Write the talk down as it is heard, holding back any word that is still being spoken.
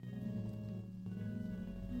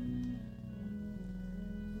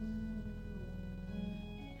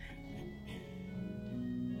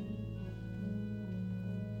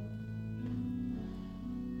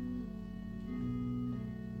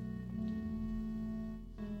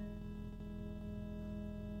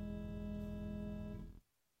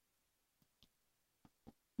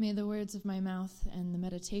May the words of my mouth and the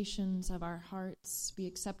meditations of our hearts be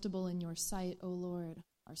acceptable in your sight, O Lord,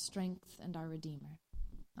 our strength and our Redeemer.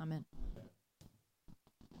 Amen.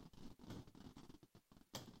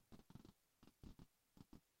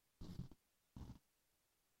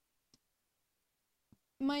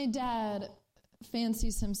 My dad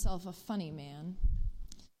fancies himself a funny man.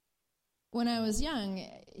 When I was young,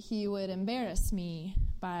 he would embarrass me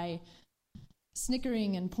by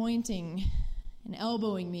snickering and pointing and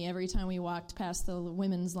elbowing me every time we walked past the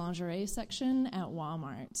women's lingerie section at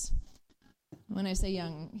Walmart. When I say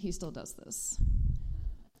young, he still does this.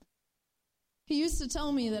 He used to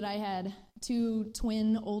tell me that I had two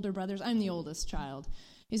twin older brothers. I'm the oldest child.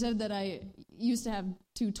 He said that I used to have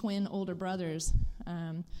two twin older brothers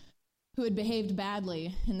who had behaved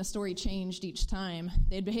badly, and the story changed each time.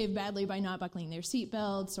 They had behaved badly by not buckling their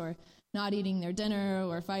seatbelts or not eating their dinner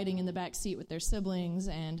or fighting in the back seat with their siblings,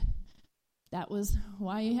 and that was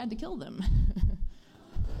why he had to kill them.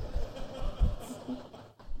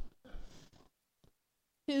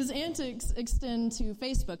 His antics extend to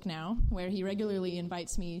Facebook now, where he regularly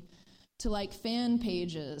invites me to like fan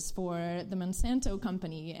pages for the Monsanto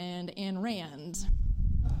Company and Ayn Rand.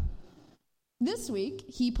 This week,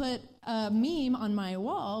 he put a meme on my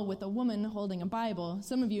wall with a woman holding a Bible.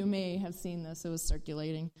 Some of you may have seen this. It was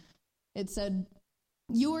circulating. It said,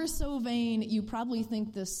 "You're so vain, you probably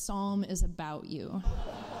think this psalm is about you."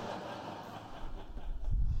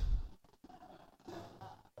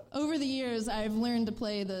 Over the years, I've learned to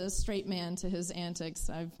play the straight man to his antics.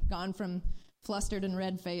 I've gone from flustered and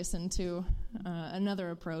red-faced into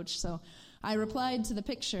another approach. So I replied to the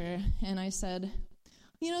picture, and I said,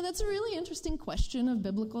 that's a really interesting question of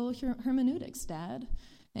biblical hermeneutics, Dad.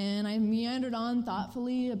 And I meandered on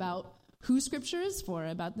thoughtfully about who Scripture is for,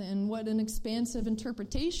 and what an expansive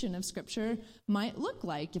interpretation of Scripture might look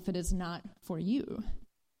like if it is not for you.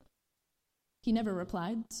 He never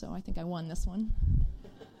replied, so I think I won this one.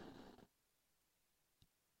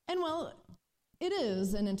 And well, it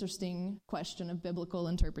is an interesting question of biblical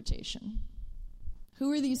interpretation.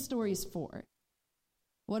 Who are these stories for?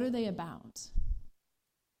 What are they about?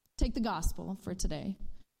 Take the gospel for today.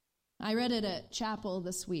 I read it at chapel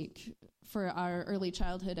this week for our early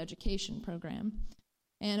childhood education program.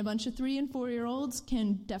 And a bunch of 3- and 4-year-olds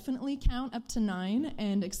can definitely count up to 9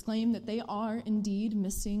 and exclaim that they are indeed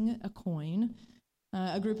missing a coin.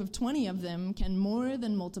 A group of 20 of them can more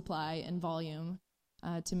than multiply in volume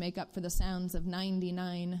to make up for the sounds of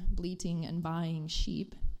 99 bleating and buying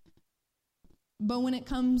sheep. But when it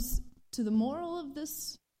comes to the moral of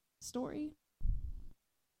this story,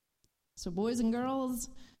 so boys and girls,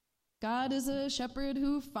 God is a shepherd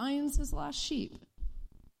who finds his lost sheep.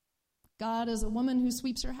 God is a woman who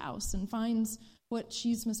sweeps her house and finds what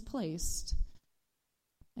she's misplaced.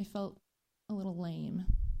 I felt a little lame.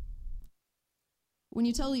 When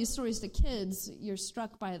you tell these stories to kids, you're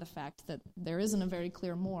struck by the fact that there isn't a very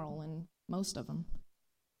clear moral in most of them.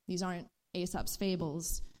 These aren't Aesop's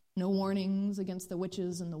fables, no warnings against the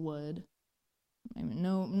witches in the wood.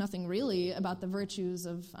 Nothing really about the virtues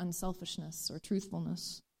of unselfishness or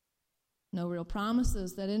truthfulness. No real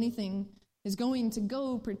promises that anything is going to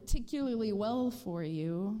go particularly well for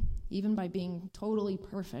you, even by being totally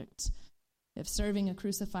perfect, if serving a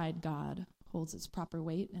crucified God holds its proper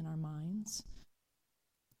weight in our minds.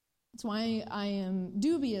 That's why I am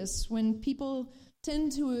dubious when people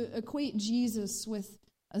tend to equate Jesus with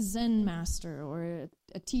a Zen master or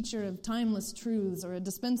a teacher of timeless truths or a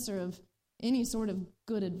dispenser of any sort of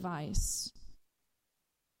good advice.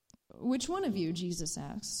 Which one of you, Jesus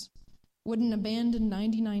asks, wouldn't abandon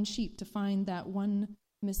 99 sheep to find that one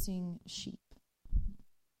missing sheep?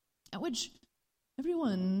 At which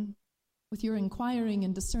everyone with your inquiring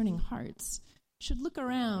and discerning hearts should look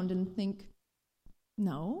around and think,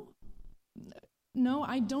 no,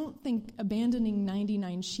 I don't think abandoning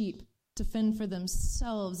 99 sheep to fend for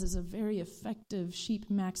themselves is a very effective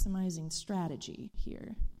sheep-maximizing strategy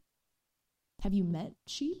here. Have you met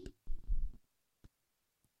sheep?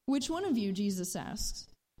 Which one of you, Jesus asks,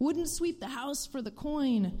 wouldn't sweep the house for the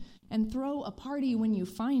coin and throw a party when you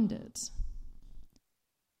find it?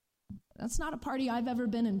 That's not a party I've ever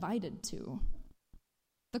been invited to.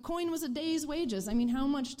 The coin was a day's wages. How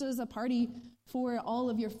much does a party for all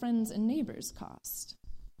of your friends and neighbors cost?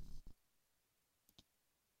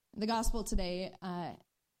 The gospel today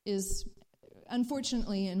is,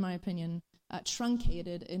 unfortunately, in my opinion,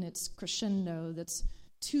 truncated in its crescendo. That's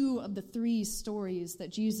 2 of the 3 stories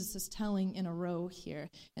that Jesus is telling in a row here,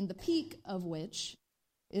 and the peak of which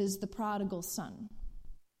is the prodigal son.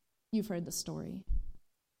 You've heard the story.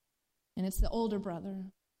 And it's the older brother,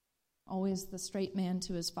 always the straight man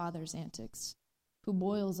to his father's antics, who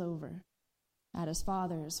boils over at his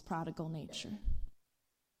father's prodigal nature.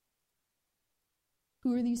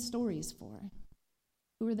 Who are these stories for?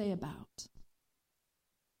 Who are they about?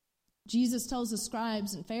 Jesus tells the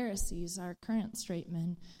scribes and Pharisees, our current straight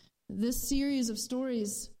men, this series of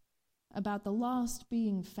stories about the lost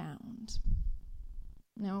being found.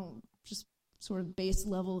 Now, just sort of base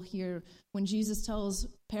level here, when Jesus tells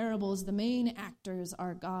parables, the main actors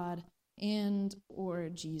are God and or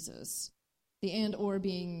Jesus. The and or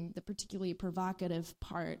being the particularly provocative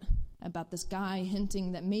part about this guy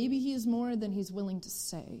hinting that maybe he is more than he's willing to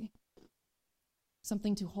say.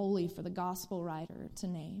 Something too holy for the gospel writer to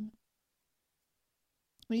name.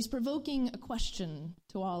 But he's provoking a question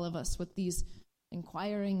to all of us with these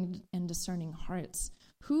inquiring and discerning hearts.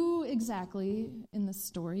 Who exactly in this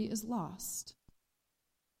story is lost?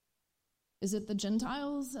 Is it the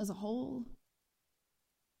Gentiles as a whole?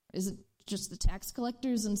 Is it just the tax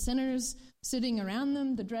collectors and sinners sitting around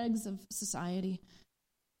them, the dregs of society?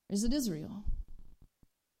 Or is it Israel?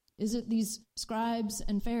 Is it these scribes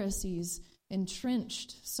and Pharisees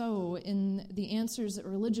entrenched so in the answers that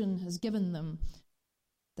religion has given them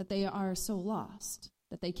that they are so lost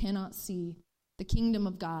that they cannot see the kingdom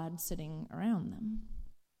of God sitting around them?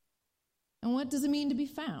 And what does it mean to be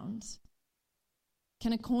found?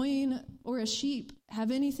 Can a coin or a sheep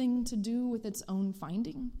have anything to do with its own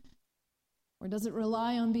finding? Or does it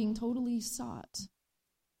rely on being totally sought,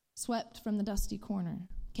 swept from the dusty corner,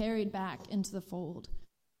 carried back into the fold,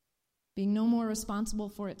 being no more responsible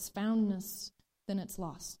for its foundness than its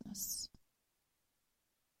lostness?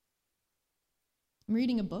 I'm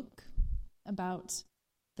reading a book about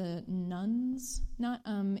the nuns, not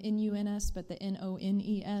N-U-N-S, but the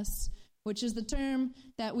N-O-N-E-S, which is the term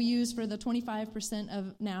that we use for the 25%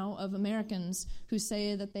 of Americans who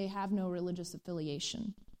say that they have no religious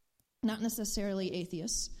affiliation. Not necessarily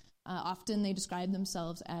atheists. Often they describe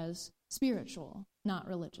themselves as spiritual, not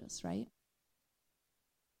religious, right?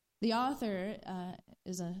 The author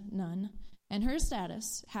is a nun, and her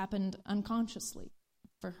status happened unconsciously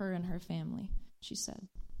for her and her family, she said.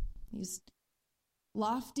 These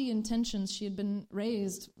lofty intentions. She had been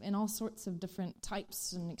raised in all sorts of different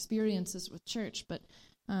types and experiences with church, but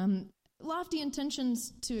lofty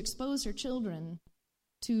intentions to expose her children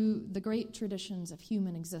to the great traditions of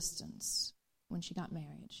human existence. When she got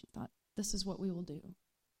married, she thought, this is what we will do.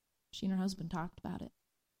 She and her husband talked about it.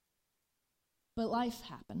 But life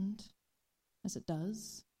happened, as it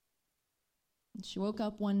does. And she woke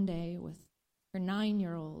up one day with her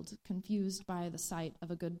 9-year-old confused by the sight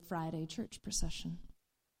of a Good Friday church procession.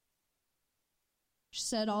 She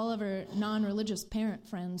said all of her non-religious parent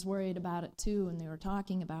friends worried about it too, and they were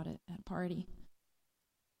talking about it at a party.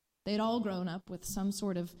 They'd all grown up with some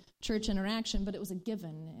sort of church interaction, but it was a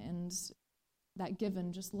given, and that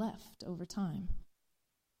given just left over time.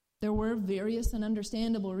 There were various and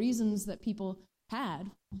understandable reasons that people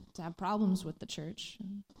had to have problems with the church.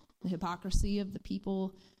 The hypocrisy of the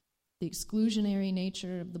people, the exclusionary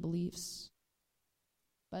nature of the beliefs.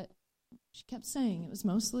 But she kept saying it was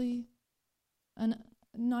mostly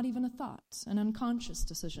not even a thought, an unconscious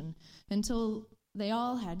decision, until they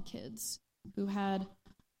all had kids who had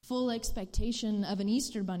full expectation of an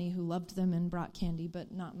Easter bunny who loved them and brought candy,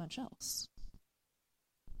 but not much else.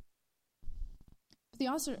 The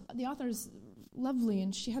author is lovely,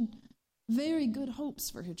 and she had very good hopes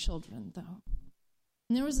for her children, though.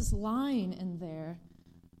 And there was this line in there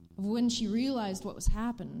of when she realized what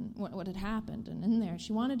had happened, and in there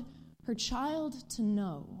she wanted her child to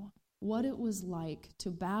know what it was like to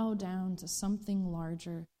bow down to something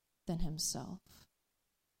larger than himself.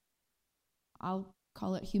 I'll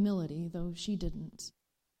call it humility, though she didn't.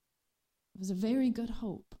 It was a very good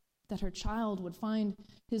hope that her child would find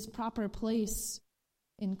his proper place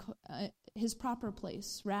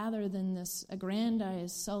rather than this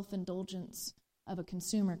aggrandized self-indulgence of a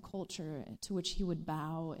consumer culture to which he would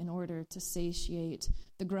bow in order to satiate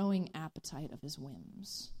the growing appetite of his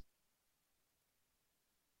whims.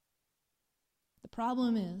 The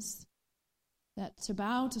problem is that to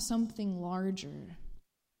bow to something larger,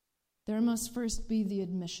 there must first be the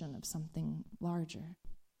admission of something larger,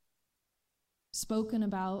 spoken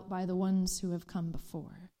about by the ones who have come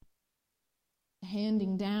before, a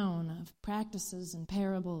handing down of practices and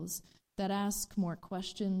parables that ask more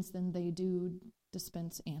questions than they do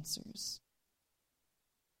dispense answers.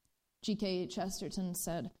 G.K. Chesterton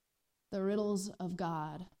said, "The riddles of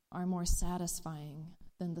God are more satisfying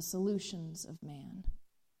than the solutions of man."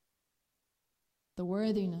 The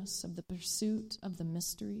worthiness of the pursuit of the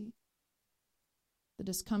mystery, the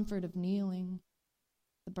discomfort of kneeling,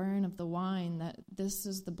 the burn of the wine, that this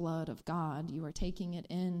is the blood of God. You are taking it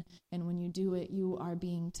in, and when you do it, you are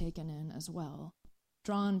being taken in as well,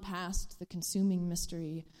 drawn past the consuming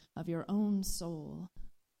mystery of your own soul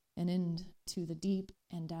and into the deep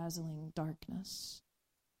and dazzling darkness.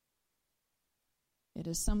 It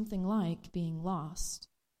is something like being lost.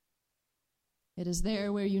 It is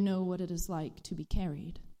there where you know what it is like to be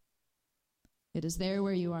carried. It is there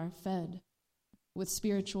where you are fed with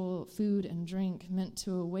spiritual food and drink meant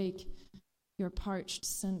to awake your parched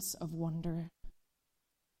sense of wonder,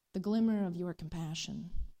 the glimmer of your compassion,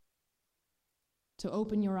 to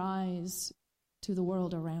open your eyes to the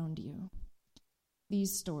world around you.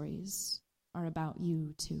 These stories are about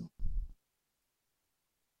you too.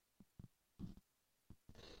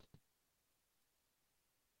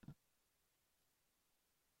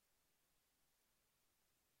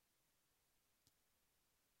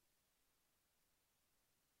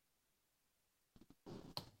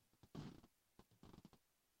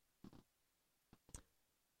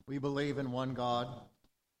 We believe in one God,